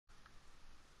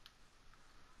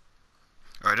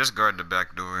Alright, just guard the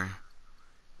back door.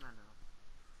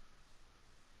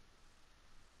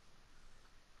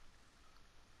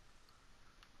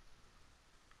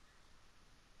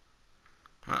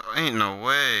 I know. Ain't no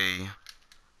way.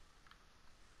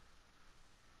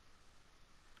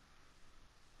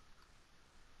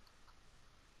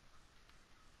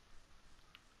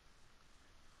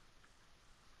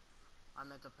 I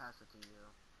meant to pass it to you.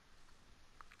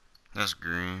 That's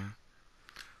green.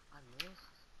 I missed.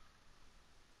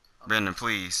 Okay. Brandon,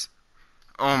 please.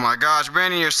 Oh my gosh,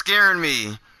 Brandon, you're scaring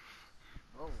me.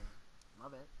 Oh, my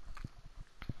bad.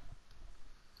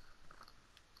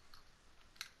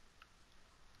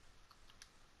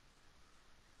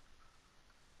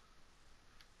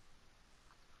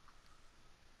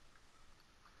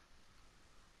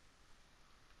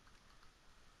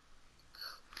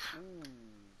 Ooh.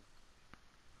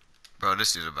 Bro,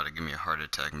 this dude's about to give me a heart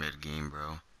attack mid-game,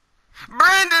 bro.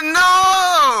 Brandon,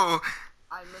 no!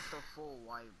 I missed a full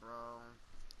white, bro.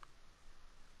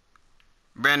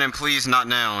 Brandon, please, not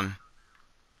now.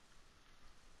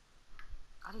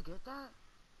 I didn't get that?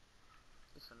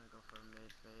 He's gonna go for a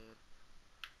mid fade.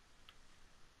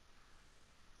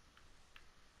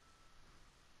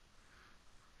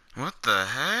 What the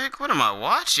heck? What am I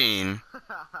watching?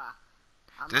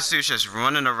 This dude's just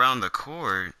running around the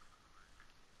court.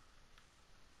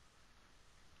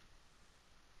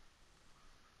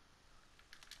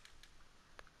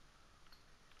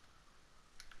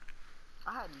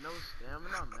 I had no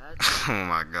stamina, man. Oh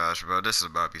my gosh, bro. This is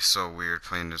about to be so weird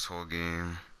playing this whole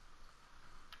game.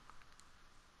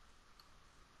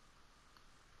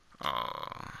 Oh.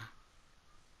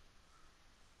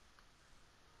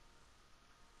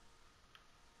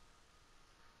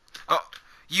 Oh,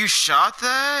 you shot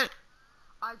that?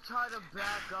 I tried to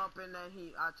back up and then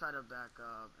I tried to back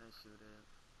up and shoot it.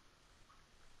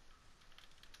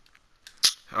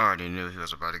 I already knew he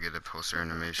was about to get a poster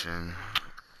animation.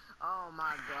 Oh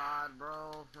my god,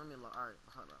 bro. Let me look. Alright,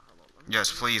 hold on.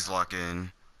 Yes, please lock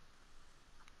in.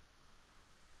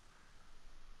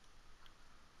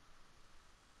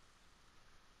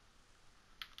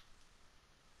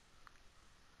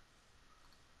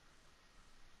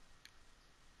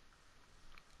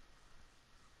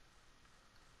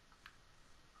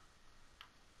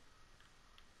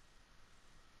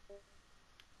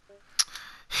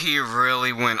 He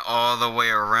really went all the way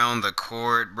around the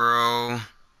court, bro.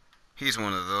 He's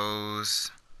one of those.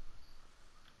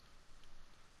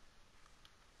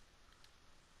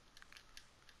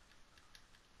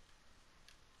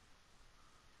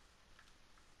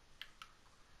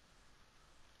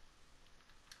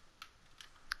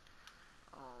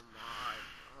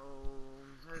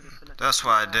 That's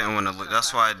why I didn't want to.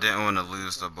 That's why I didn't want to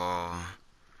lose the ball.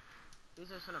 He's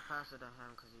just gonna pass it to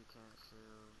him because he can't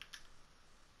shoot.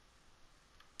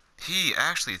 He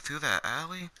actually threw that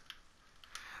alley?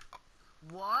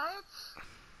 What?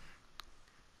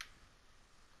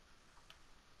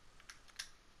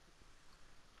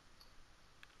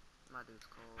 My dude's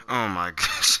cold. Oh my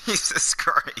gosh, Jesus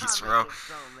Christ, bro.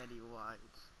 So many whites.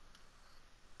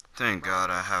 Thank God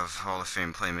I have Hall of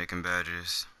Fame playmaking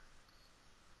badges.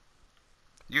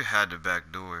 You had the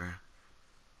back door.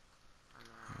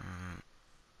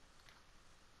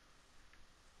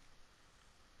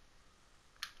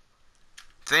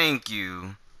 Thank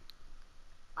you.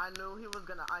 I knew he was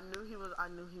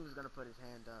gonna put his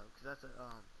hand up. Cause that's a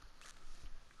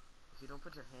if you don't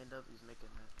put your hand up, he's making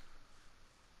that.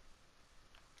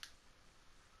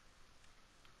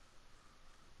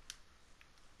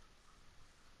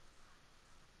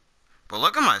 But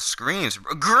look at my screens,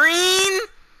 bro. Green?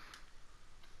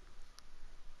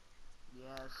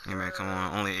 Yes. Hey man, come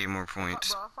on. Only 8 more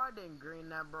points. Bro, if I didn't green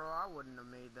that, bro, I wouldn't have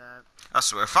made that. I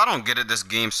swear, if I don't get it this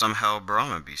game somehow, bro, I'm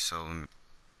gonna be so...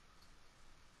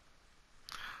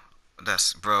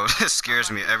 That's, bro, this scares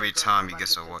me every time he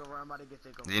gets a what.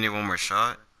 Do you need one more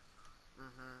shot?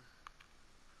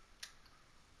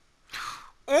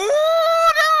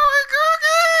 Oh, that was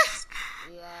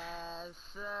cookie! Yes,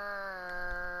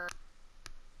 sir.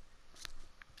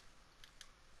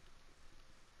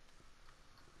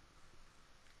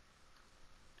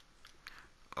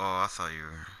 Oh, I thought you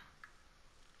were...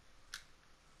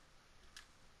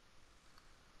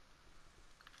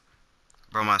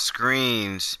 Bro, my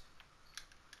screens.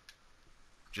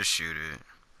 Just shoot it.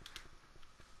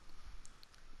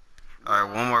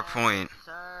 Alright, one more point.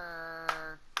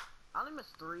 Sir. I only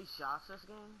missed 3 shots this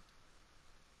game.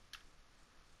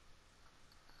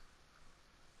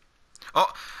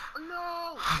 Oh!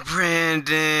 No!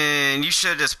 Brandon, you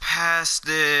should have just passed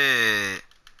it.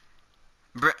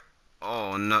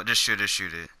 Oh no, just shoot it,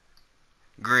 shoot it.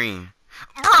 Green.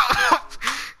 Bro!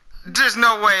 There's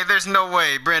no way. There's no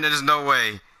way. Brandon, there's no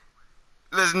way.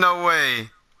 There's no way.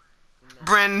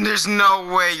 Brandon, there's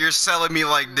no way you're selling me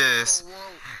like this.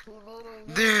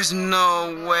 There's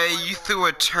no way you threw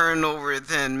a turnover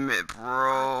then,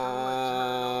 bro.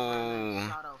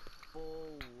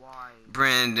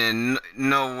 Brandon,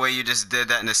 no way you just did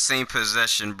that in the same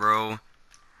possession, bro.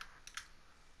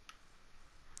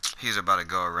 He's about to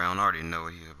go around. I already know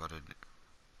what he's about to do.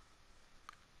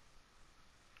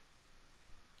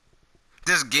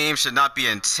 This game should not be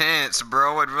intense,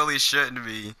 bro. It really shouldn't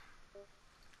be.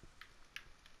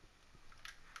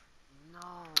 No.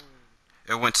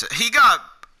 It went to. He got.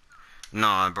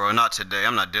 Nah, bro. Not today.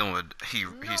 I'm not dealing with. He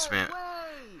spent. Way.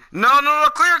 No, no, no.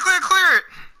 Clear it, clear it, clear it.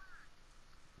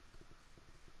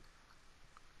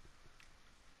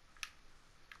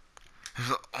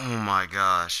 Oh my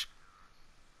gosh.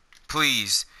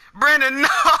 Please. Brandon, no!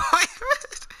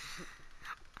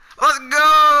 Let's go!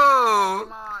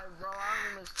 Come on, bro. I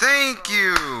only missed Thank two,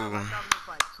 you. bro. I missed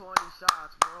like 20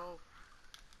 shots, bro.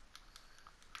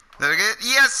 Did I get?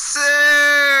 Yes,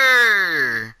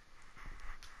 sir!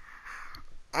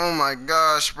 Oh my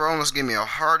gosh, bro. Almost gave me a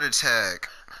heart attack.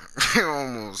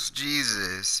 Almost.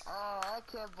 Jesus. Oh, I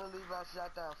can't believe I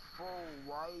shot that full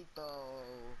white, though.